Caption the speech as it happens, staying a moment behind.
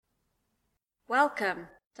Welcome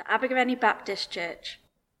to Abergavenny Baptist Church.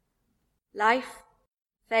 Life,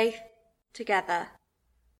 faith, together.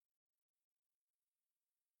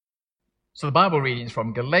 So the Bible reading is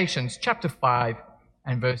from Galatians chapter 5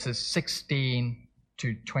 and verses 16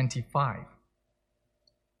 to 25.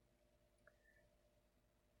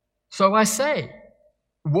 So I say,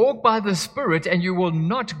 walk by the Spirit, and you will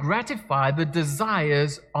not gratify the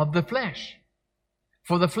desires of the flesh.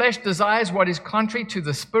 For the flesh desires what is contrary to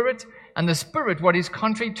the Spirit, and the Spirit what is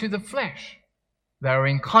contrary to the flesh. They are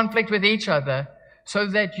in conflict with each other, so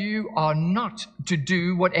that you are not to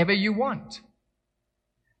do whatever you want.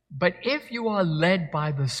 But if you are led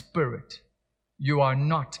by the Spirit, you are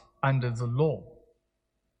not under the law.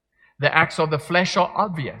 The acts of the flesh are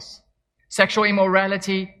obvious: sexual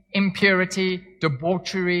immorality, impurity,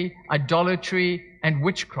 debauchery, idolatry, and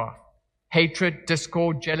witchcraft, hatred,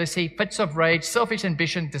 discord, jealousy, fits of rage, selfish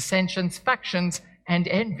ambition, dissensions, factions, and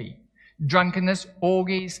envy, drunkenness,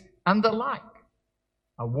 orgies, and the like.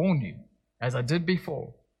 I warn you, as I did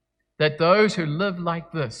before, that those who live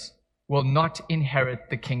like this will not inherit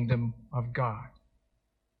the kingdom of God.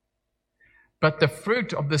 But the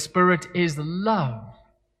fruit of the Spirit is love,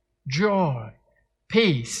 joy,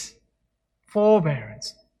 peace,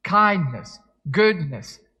 forbearance, kindness,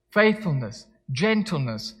 goodness, faithfulness,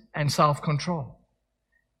 gentleness, and self-control.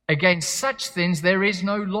 Against such things there is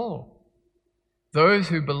no law. Those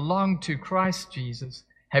who belong to Christ Jesus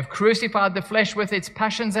have crucified the flesh with its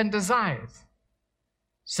passions and desires.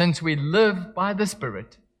 Since we live by the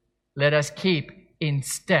Spirit, let us keep in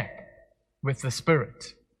step with the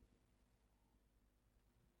Spirit.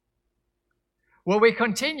 Well, we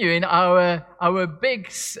continue in our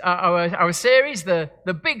series,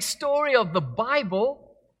 the big story of the Bible,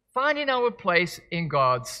 finding our place in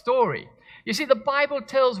God's story. You see, the Bible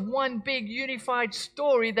tells one big unified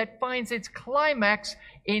story that finds its climax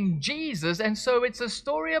in Jesus, and so it's a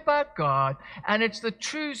story about God, and it's the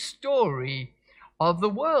true story of the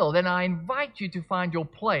world, and I invite you to find your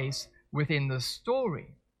place within the story.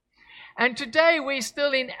 And today we're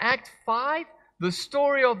still in Act 5, the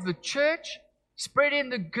story of the church, spreading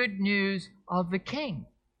the good news of the King.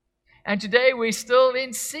 And today we're still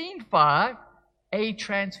in Scene 5, a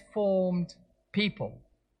transformed people.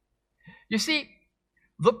 You see,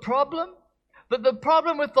 the problem with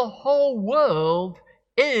the whole world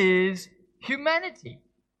is humanity.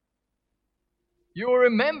 You will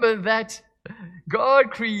remember that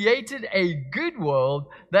God created a good world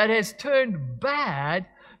that has turned bad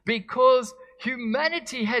because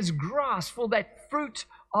humanity has grasped for that fruit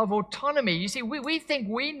of autonomy. You see, we think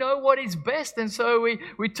we know what is best, and so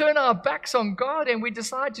we turn our backs on God and we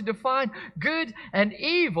decide to define good and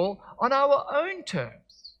evil on our own terms.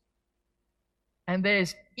 And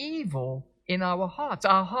there's evil in our hearts.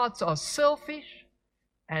 Our hearts are selfish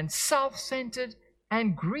and self-centered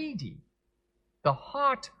and greedy. The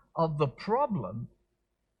heart of the problem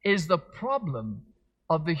is the problem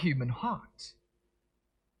of the human heart.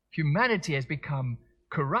 Humanity has become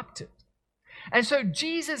corrupted. And so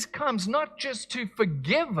Jesus comes not just to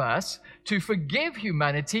forgive us, to forgive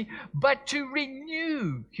humanity, but to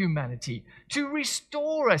renew humanity, to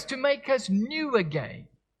restore us, to make us new again.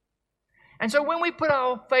 And so when we put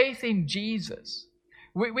our faith in Jesus,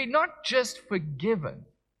 we're not just forgiven,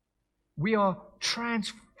 we are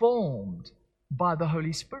transformed by the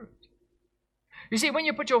Holy Spirit. You see, when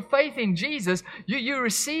you put your faith in Jesus, you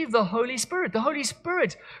receive the Holy Spirit. The Holy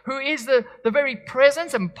Spirit, who is the very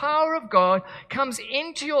presence and power of God, comes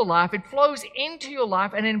into your life. It flows into your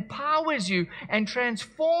life and empowers you and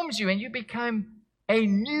transforms you, and you become a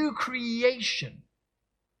new creation.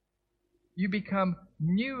 You become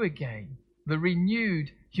new again. The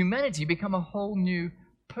renewed humanity, become a whole new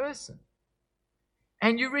person.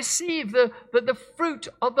 And you receive the fruit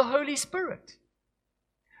of the Holy Spirit.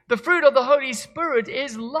 The fruit of the Holy Spirit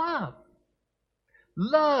is love.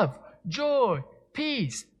 Love, joy,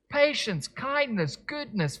 peace, patience, kindness,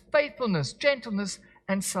 goodness, faithfulness, gentleness,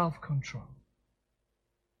 and self-control.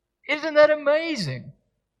 Isn't that amazing?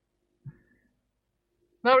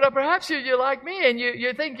 Now perhaps you're like me and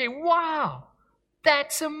you're thinking, wow,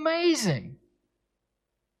 that's amazing.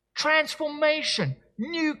 Transformation,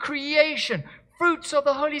 new creation, fruits of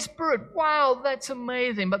the Holy Spirit. Wow, that's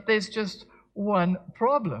amazing. But there's just one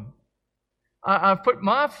problem. I've put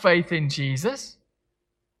my faith in Jesus.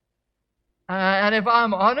 And if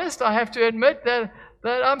I'm honest, I have to admit that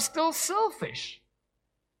I'm still selfish.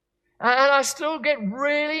 And I still get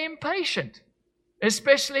really impatient,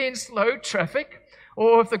 especially in slow traffic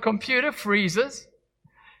or if the computer freezes.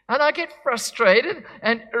 And I get frustrated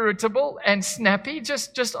and irritable and snappy.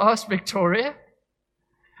 Just ask Victoria.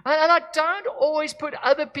 And I don't always put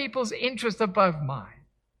other people's interests above mine.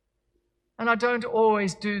 And I don't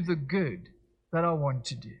always do the good that I want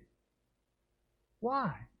to do.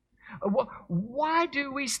 Why? Why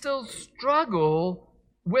do we still struggle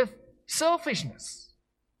with selfishness?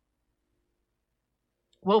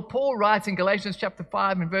 Well, Paul writes in Galatians chapter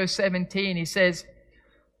 5 and verse 17, he says,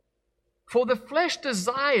 "For the flesh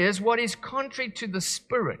desires what is contrary to the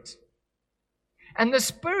Spirit, and the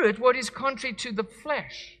Spirit what is contrary to the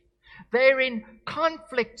flesh. They're in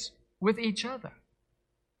conflict with each other."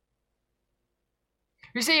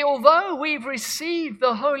 You see, although we've received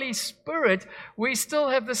the Holy Spirit, we still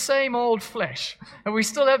have the same old flesh, and we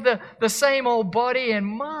still have the same old body and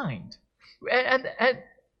mind. And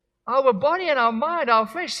our body and our mind, our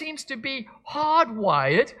flesh seems to be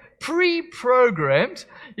hardwired, pre-programmed,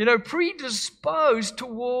 predisposed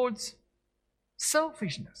towards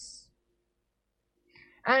selfishness.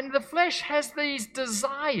 And the flesh has these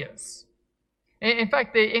desires. In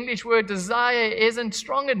fact, the English word desire isn't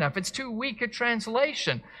strong enough. It's too weak a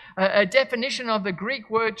translation. A definition of the Greek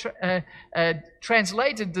word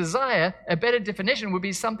translated desire, a better definition would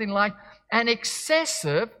be something like an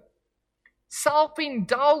excessive,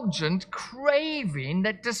 self-indulgent craving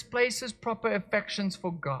that displaces proper affections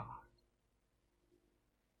for God.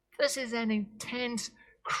 This is an intense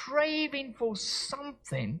craving for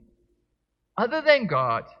something other than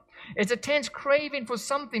God. It's a tense craving for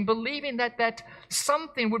something, believing that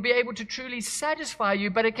something would be able to truly satisfy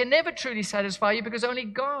you, but it can never truly satisfy you because only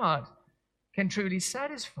God can truly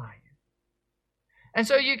satisfy you. And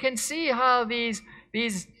so you can see how these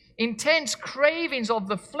intense cravings of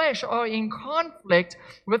the flesh are in conflict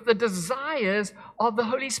with the desires of the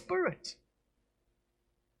Holy Spirit.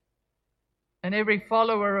 And every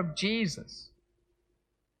follower of Jesus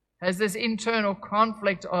has this internal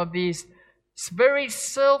conflict of these very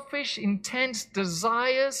selfish, intense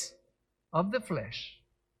desires of the flesh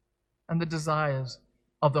and the desires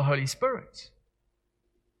of the Holy Spirit.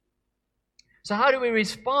 So how do we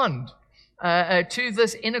respond to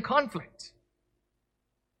this inner conflict?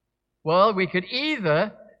 Well, we could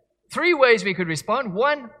three ways we could respond.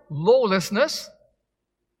 1, lawlessness.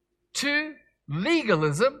 2,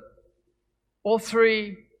 legalism. Or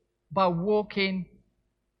 3, by walking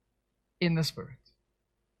in the Spirit.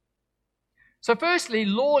 So firstly,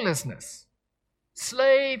 lawlessness,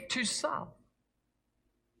 slave to self.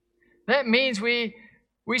 That means we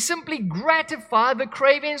simply gratify the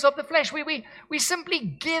cravings of the flesh. We simply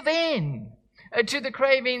give in to the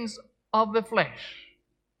cravings of the flesh.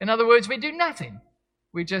 In other words, we do nothing.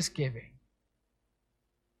 We just give in.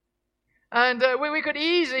 And we could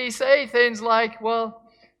easily say things like, well,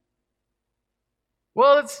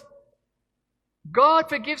 it's God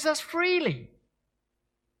forgives us freely.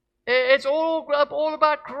 It's all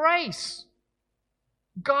about grace.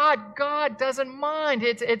 God doesn't mind.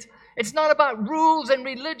 It's not about rules and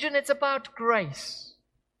religion. It's about grace.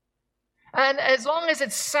 And as long as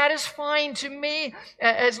it's satisfying to me,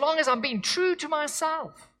 as long as I'm being true to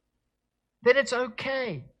myself, then it's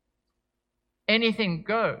okay. Anything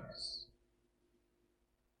goes.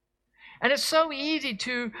 And it's so easy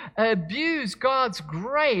to abuse God's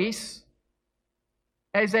grace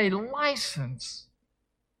as a license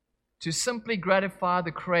to simply gratify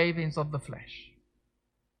the cravings of the flesh.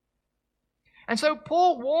 And so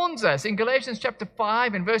Paul warns us in Galatians chapter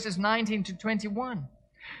 5 and verses 19 to 21.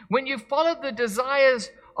 When you follow the desires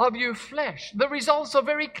of your flesh, the results are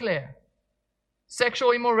very clear.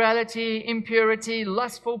 Sexual immorality, impurity,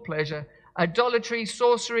 lustful pleasure, idolatry,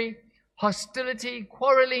 sorcery, hostility,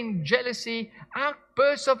 quarreling, jealousy,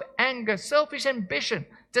 outbursts of anger, selfish ambition,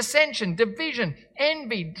 dissension, division,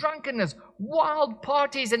 envy, drunkenness, wild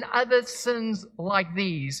parties, and other sins like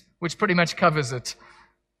these, which pretty much covers it.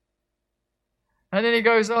 And then he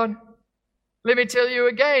goes on, let me tell you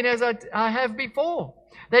again, as I have before,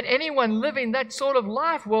 that anyone living that sort of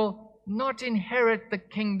life will not inherit the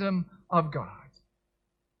kingdom of God.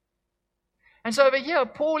 And so over here,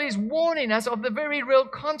 Paul is warning us of the very real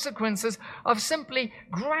consequences of simply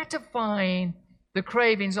gratifying the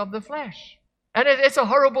cravings of the flesh. And it's a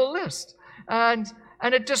horrible list. And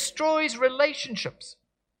it destroys relationships.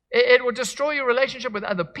 It will destroy your relationship with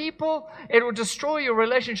other people. It will destroy your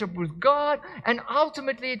relationship with God. And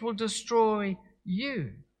ultimately, it will destroy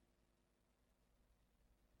you.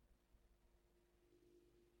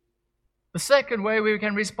 The second way we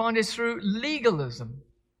can respond is through legalism.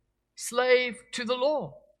 Slave to the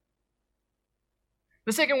law.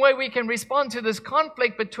 The second way we can respond to this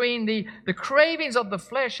conflict between the cravings of the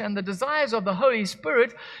flesh and the desires of the Holy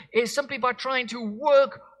Spirit is simply by trying to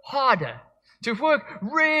work harder, To work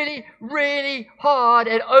really, really hard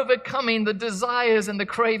at overcoming the desires and the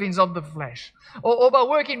cravings of the flesh. Or by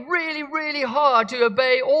working really, really hard to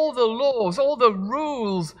obey all the laws, all the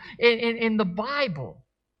rules in the Bible.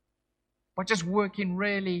 By just working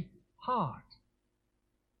really hard.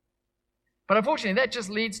 But unfortunately, that just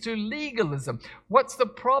leads to legalism. What's the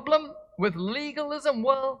problem with legalism?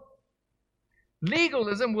 Well,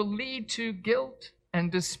 legalism will lead to guilt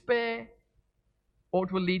and despair, or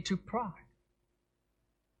it will lead to pride.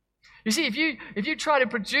 You see, if you try to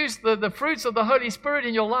produce the fruits of the Holy Spirit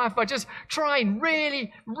in your life by just trying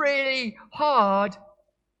really, really hard,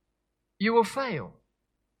 you will fail.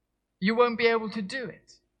 You won't be able to do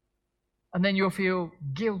it. And then you'll feel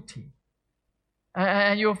guilty.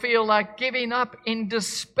 And you'll feel like giving up in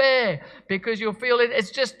despair because you'll feel it's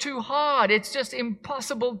just too hard. It's just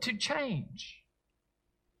impossible to change.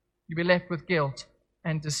 You'll be left with guilt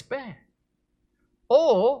and despair.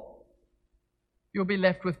 Or you'll be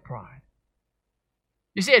left with pride.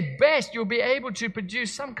 You see, at best, you'll be able to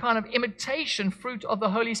produce some kind of imitation fruit of the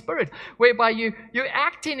Holy Spirit, whereby you're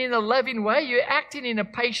acting in a loving way, you're acting in a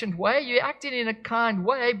patient way, you're acting in a kind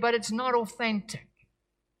way, but it's not authentic.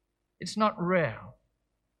 It's not real.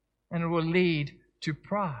 And it will lead to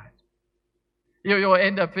pride. You'll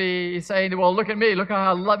end up saying, well, look at me, look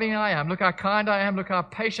how loving I am, look how kind I am, look how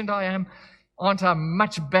patient I am. Aren't I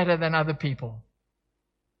much better than other people?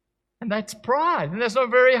 And that's pride, and that's not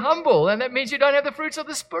very humble, and that means you don't have the fruits of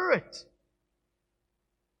the Spirit.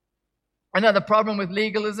 Another problem with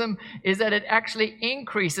legalism is that it actually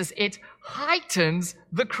increases, it heightens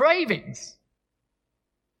the cravings.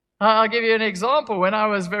 I'll give you an example. When I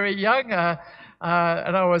was very young and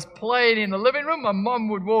I was playing in the living room, my mom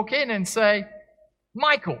would walk in and say,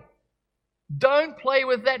 Michael, don't play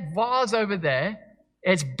with that vase over there.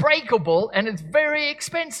 It's breakable and it's very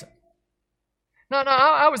expensive. No,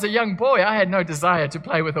 I was a young boy. I had no desire to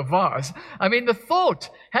play with a vase. I mean, the thought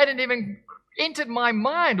hadn't even entered my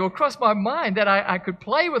mind or crossed my mind that I could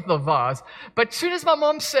play with the vase. But as soon as my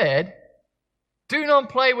mom said, do not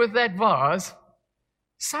play with that vase,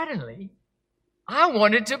 suddenly I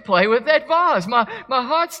wanted to play with that vase. My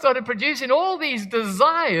heart started producing all these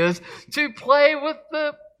desires to play with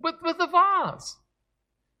the vase.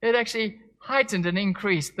 It actually heightened and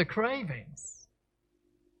increased the cravings.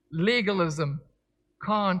 Legalism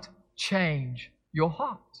can't change your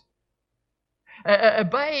heart.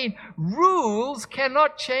 Obeying rules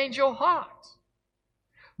cannot change your heart.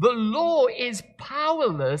 The law is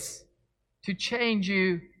powerless to change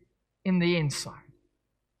you in the inside.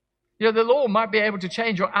 You know, the law might be able to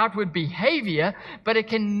change your outward behavior, but it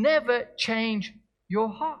can never change your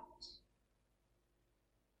heart.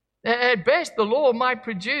 At best, the law might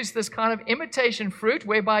produce this kind of imitation fruit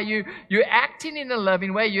whereby you're acting in a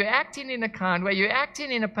loving way, you're acting in a kind way, you're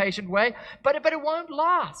acting in a patient way, but it won't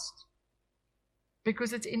last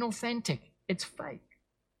because it's inauthentic, it's fake.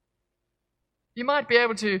 You might be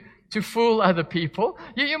able to fool other people.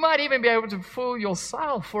 You might even be able to fool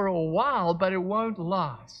yourself for a while, but it won't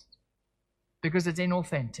last because it's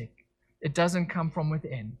inauthentic. It doesn't come from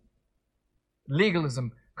within.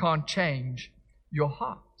 Legalism can't change your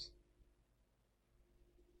heart.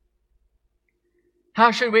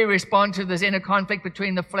 How should we respond to this inner conflict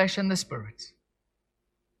between the flesh and the spirit?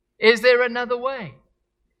 Is there another way?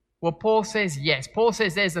 Well, Paul says yes. Paul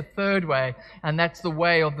says there's a third way, and that's the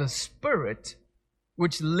way of the Spirit,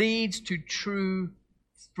 which leads to true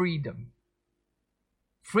freedom.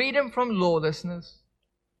 Freedom from lawlessness.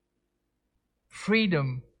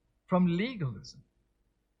 Freedom from legalism.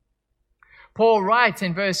 Paul writes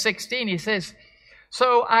in verse 16, he says,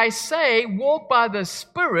 so I say, walk by the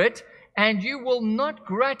Spirit, and you will not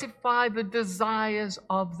gratify the desires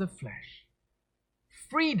of the flesh.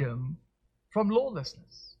 Freedom from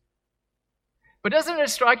lawlessness. But doesn't it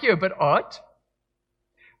strike you a bit odd?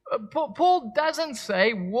 Paul doesn't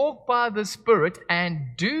say, walk by the Spirit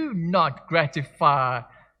and do not gratify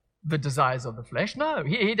the desires of the flesh. No,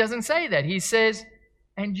 he doesn't say that. He says,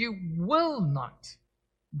 and you will not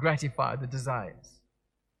gratify the desires.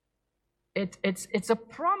 It's a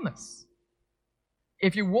promise.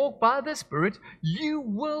 If you walk by the Spirit, you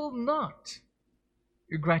will not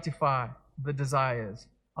gratify the desires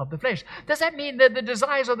of the flesh. Does that mean that the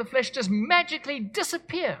desires of the flesh just magically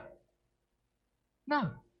disappear?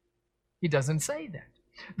 No, he doesn't say that.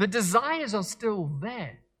 The desires are still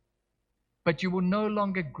there, but you will no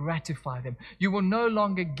longer gratify them. You will no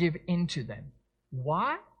longer give in to them.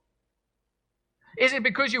 Why? Is it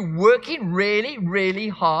because you're working really, really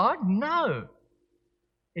hard? No.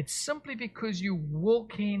 It's simply because you're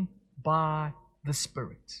walking by the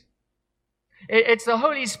Spirit. It's the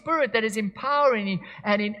Holy Spirit that is empowering you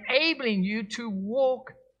and enabling you to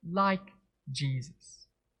walk like Jesus.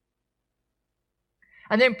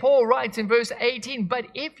 And then Paul writes in verse 18, but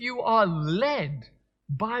if you are led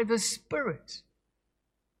by the Spirit,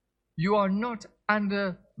 you are not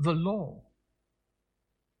under the law.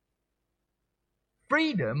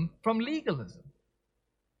 Freedom from legalism.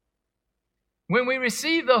 When we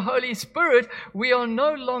receive the Holy Spirit, we are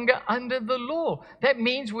no longer under the law. That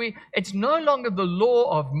means it's no longer the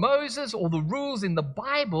law of Moses or the rules in the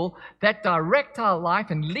Bible that direct our life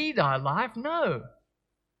and lead our life. No.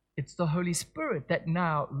 It's the Holy Spirit that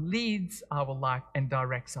now leads our life and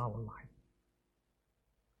directs our life.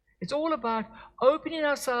 It's all about opening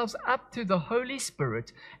ourselves up to the Holy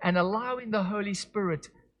Spirit and allowing the Holy Spirit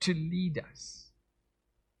to lead us.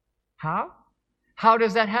 How? How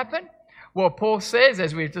does that happen? Well, Paul says,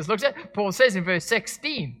 as we've just looked at, Paul says in verse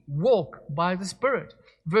 16, walk by the Spirit.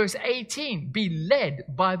 Verse 18, be led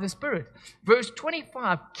by the Spirit. Verse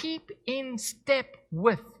 25, keep in step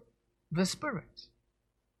with the Spirit.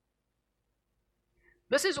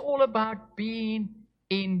 This is all about being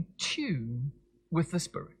in tune with the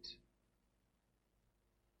Spirit.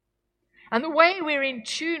 And the way we're in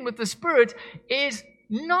tune with the Spirit is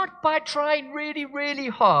not by trying really, really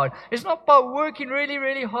hard. It's not by working really,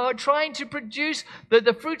 really hard, trying to produce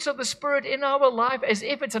the fruits of the Spirit in our life as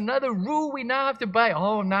if it's another rule we now have to obey.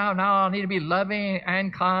 Oh, now I need to be loving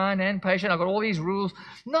and kind and patient. I've got all these rules.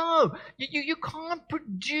 No, you can't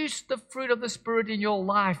produce the fruit of the Spirit in your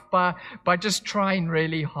life by just trying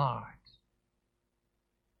really hard.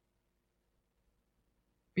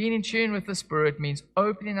 Being in tune with the Spirit means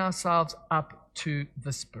opening ourselves up to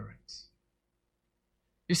the Spirit.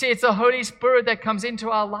 You see, it's the Holy Spirit that comes into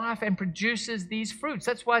our life and produces these fruits.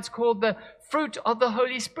 That's why it's called the fruit of the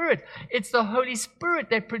Holy Spirit. It's the Holy Spirit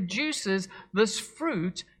that produces this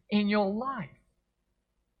fruit in your life.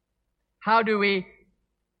 How do we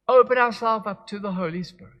open ourselves up to the Holy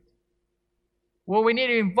Spirit? Well, we need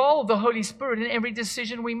to involve the Holy Spirit in every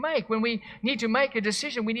decision we make. When we need to make a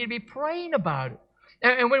decision, we need to be praying about it.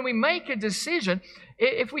 And when we make a decision,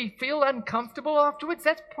 if we feel uncomfortable afterwards,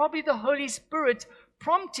 that's probably the Holy Spirit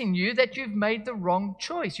prompting you that you've made the wrong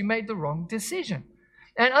choice. You made the wrong decision.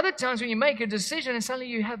 And other times when you make a decision and suddenly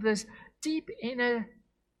you have this deep inner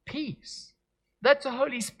peace, that's the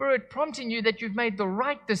Holy Spirit prompting you that you've made the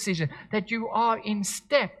right decision, that you are in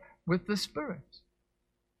step with the Spirit.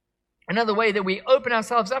 Another way that we open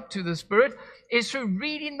ourselves up to the Spirit is through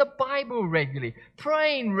reading the Bible regularly,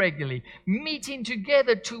 praying regularly, meeting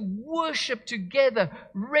together to worship together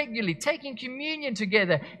regularly, taking communion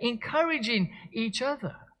together, encouraging each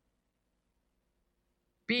other.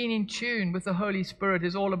 Being in tune with the Holy Spirit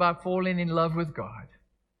is all about falling in love with God.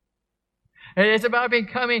 It's about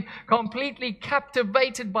becoming completely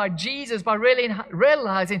captivated by Jesus, by really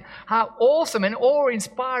realizing how awesome and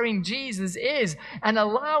awe-inspiring Jesus is, and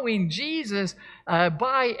allowing Jesus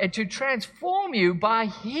to transform you by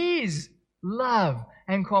His love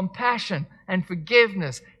and compassion and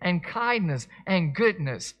forgiveness and kindness and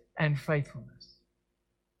goodness and faithfulness.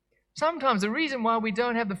 Sometimes the reason why we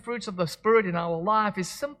don't have the fruits of the Spirit in our life is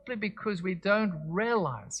simply because we don't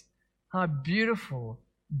realize how beautiful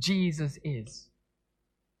Jesus is.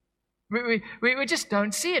 We just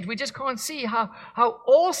don't see it. We just can't see how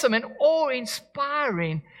awesome and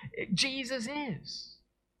awe-inspiring Jesus is.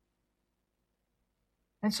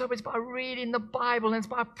 And so it's by reading the Bible, and it's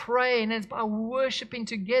by praying, and it's by worshiping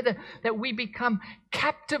together that we become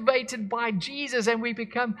captivated by Jesus, and we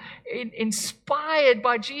become inspired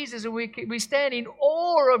by Jesus, and we stand in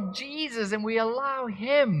awe of Jesus, and we allow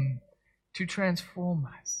Him to transform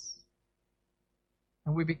us.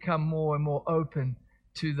 And we become more and more open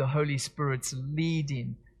to the Holy Spirit's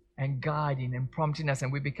leading and guiding and prompting us.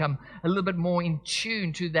 And we become a little bit more in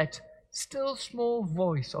tune to that still small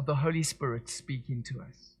voice of the Holy Spirit speaking to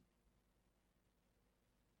us.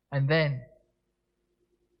 And then,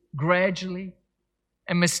 gradually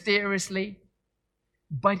and mysteriously,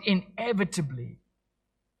 but inevitably,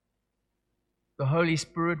 the Holy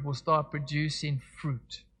Spirit will start producing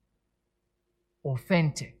fruit.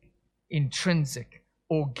 Authentic, intrinsic,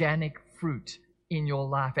 organic fruit in your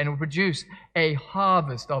life, and it will produce a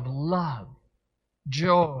harvest of love,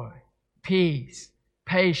 joy, peace,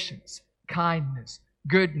 patience, kindness,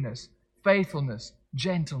 goodness, faithfulness,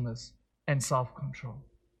 gentleness, and self-control.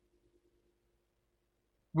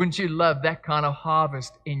 Wouldn't you love that kind of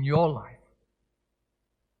harvest in your life?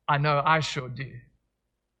 I know I sure do.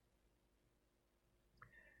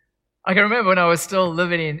 I can remember when I was still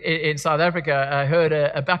living in South Africa, I heard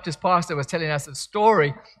a Baptist pastor was telling us a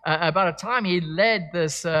story about a time he led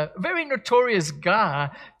this very notorious guy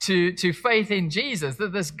to faith in Jesus.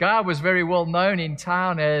 That this guy was very well known in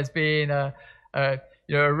town as being a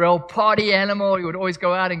real party animal. He would always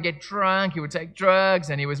go out and get drunk. He would take drugs,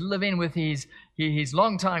 and he was living with his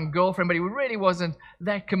longtime girlfriend, but he really wasn't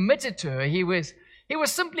that committed to her. He was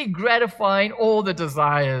simply gratifying all the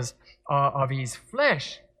desires of his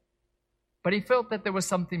flesh. But he felt that there was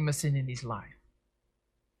something missing in his life.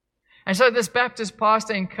 And so this Baptist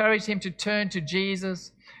pastor encouraged him to turn to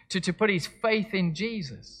Jesus, to put his faith in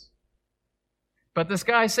Jesus. But this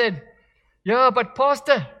guy said, "Yeah, but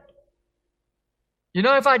pastor,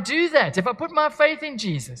 if I do that, if I put my faith in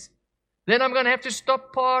Jesus, then I'm going to have to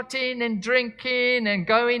stop partying and drinking and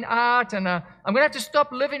going out, and I'm going to have to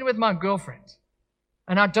stop living with my girlfriend.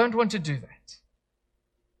 And I don't want to do that."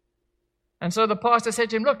 And so the pastor said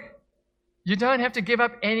to him, "Look, you don't have to give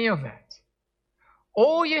up any of that.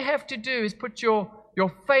 All you have to do is put your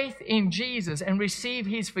faith in Jesus and receive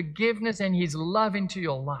His forgiveness and His love into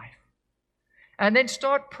your life. And then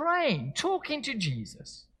start praying, talking to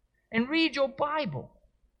Jesus, and read your Bible.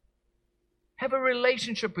 Have a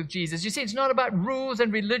relationship with Jesus." You see, it's not about rules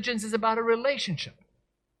and religions, it's about a relationship.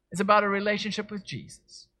 It's about a relationship with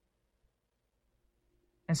Jesus.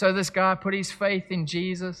 And so this guy put his faith in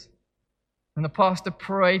Jesus, and the pastor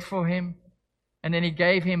prayed for him. And then he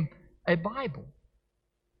gave him a Bible.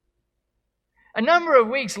 A number of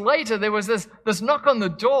weeks later, there was this knock on the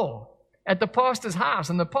door at the pastor's house.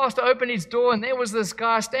 And the pastor opened his door, and there was this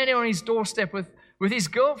guy standing on his doorstep with his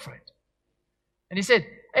girlfriend. And he said,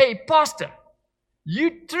 "Hey, pastor,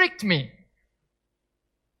 you tricked me."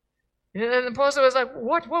 And the pastor was like,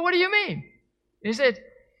 What do you mean?" He said,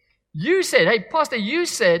 "Hey, pastor, you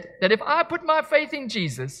said that if I put my faith in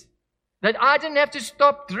Jesus, that I didn't have to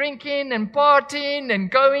stop drinking and partying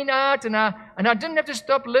and going out, and I didn't have to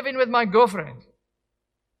stop living with my girlfriend."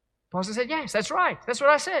 Pastor said, "Yes, that's right. That's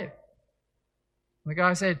what I said." The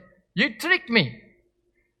guy said, "You tricked me.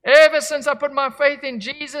 Ever since I put my faith in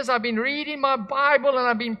Jesus, I've been reading my Bible and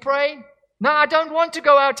I've been praying. Now I don't want to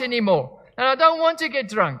go out anymore, and I don't want to get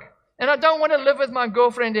drunk, and I don't want to live with my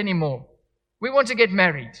girlfriend anymore. We want to get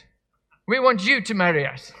married. We want you to marry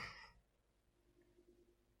us."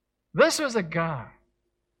 This was a guy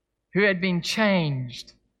who had been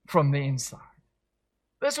changed from the inside.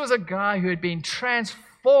 This was a guy who had been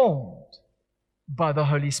transformed by the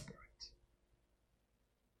Holy Spirit.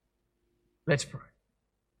 Let's pray.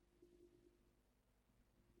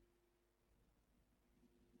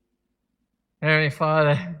 Heavenly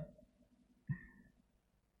Father,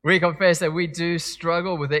 we confess that we do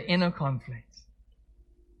struggle with the inner conflict.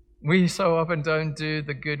 We so often don't do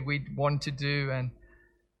the good we want to do, and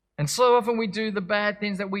so often we do the bad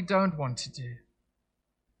things that we don't want to do.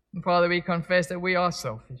 And Father, we confess that we are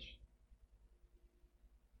selfish.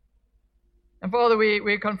 And Father,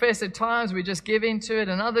 we confess at times we just give into it,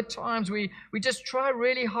 and other times we just try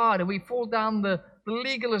really hard and we fall down the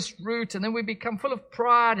legalist route, and then we become full of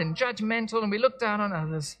pride and judgmental, and we look down on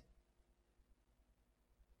others.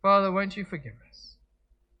 Father, won't you forgive us?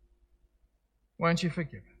 Won't you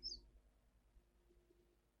forgive us?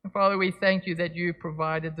 And Father, we thank you that you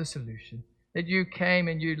provided the solution, that you came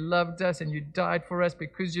and you loved us and you died for us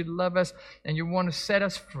because you love us and you want to set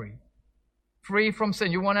us free from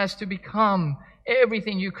sin. You want us to become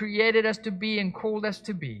everything you created us to be and called us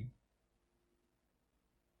to be.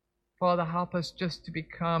 Father, help us just to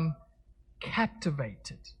become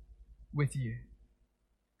captivated with you.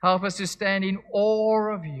 Help us to stand in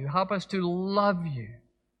awe of you. Help us to love you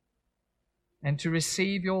and to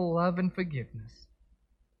receive your love and forgiveness,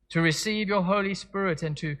 to receive your Holy Spirit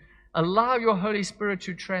and to allow your Holy Spirit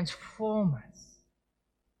to transform us.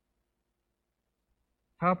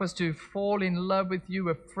 Help us to fall in love with you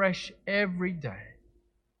afresh every day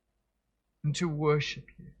and to worship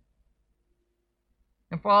you.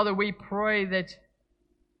 And Father, we pray that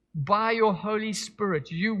by your Holy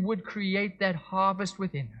Spirit, you would create that harvest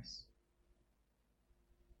within us.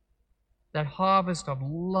 That harvest of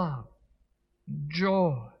love,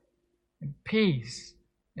 joy, and peace,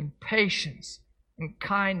 and patience, and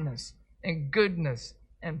kindness, and goodness,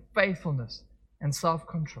 and faithfulness, and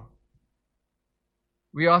self-control.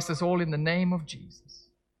 We ask this all in the name of Jesus.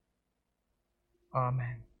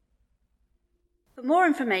 Amen. For more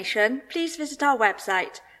information, please visit our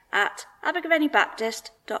website at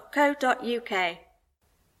abergavennybaptist.co.uk.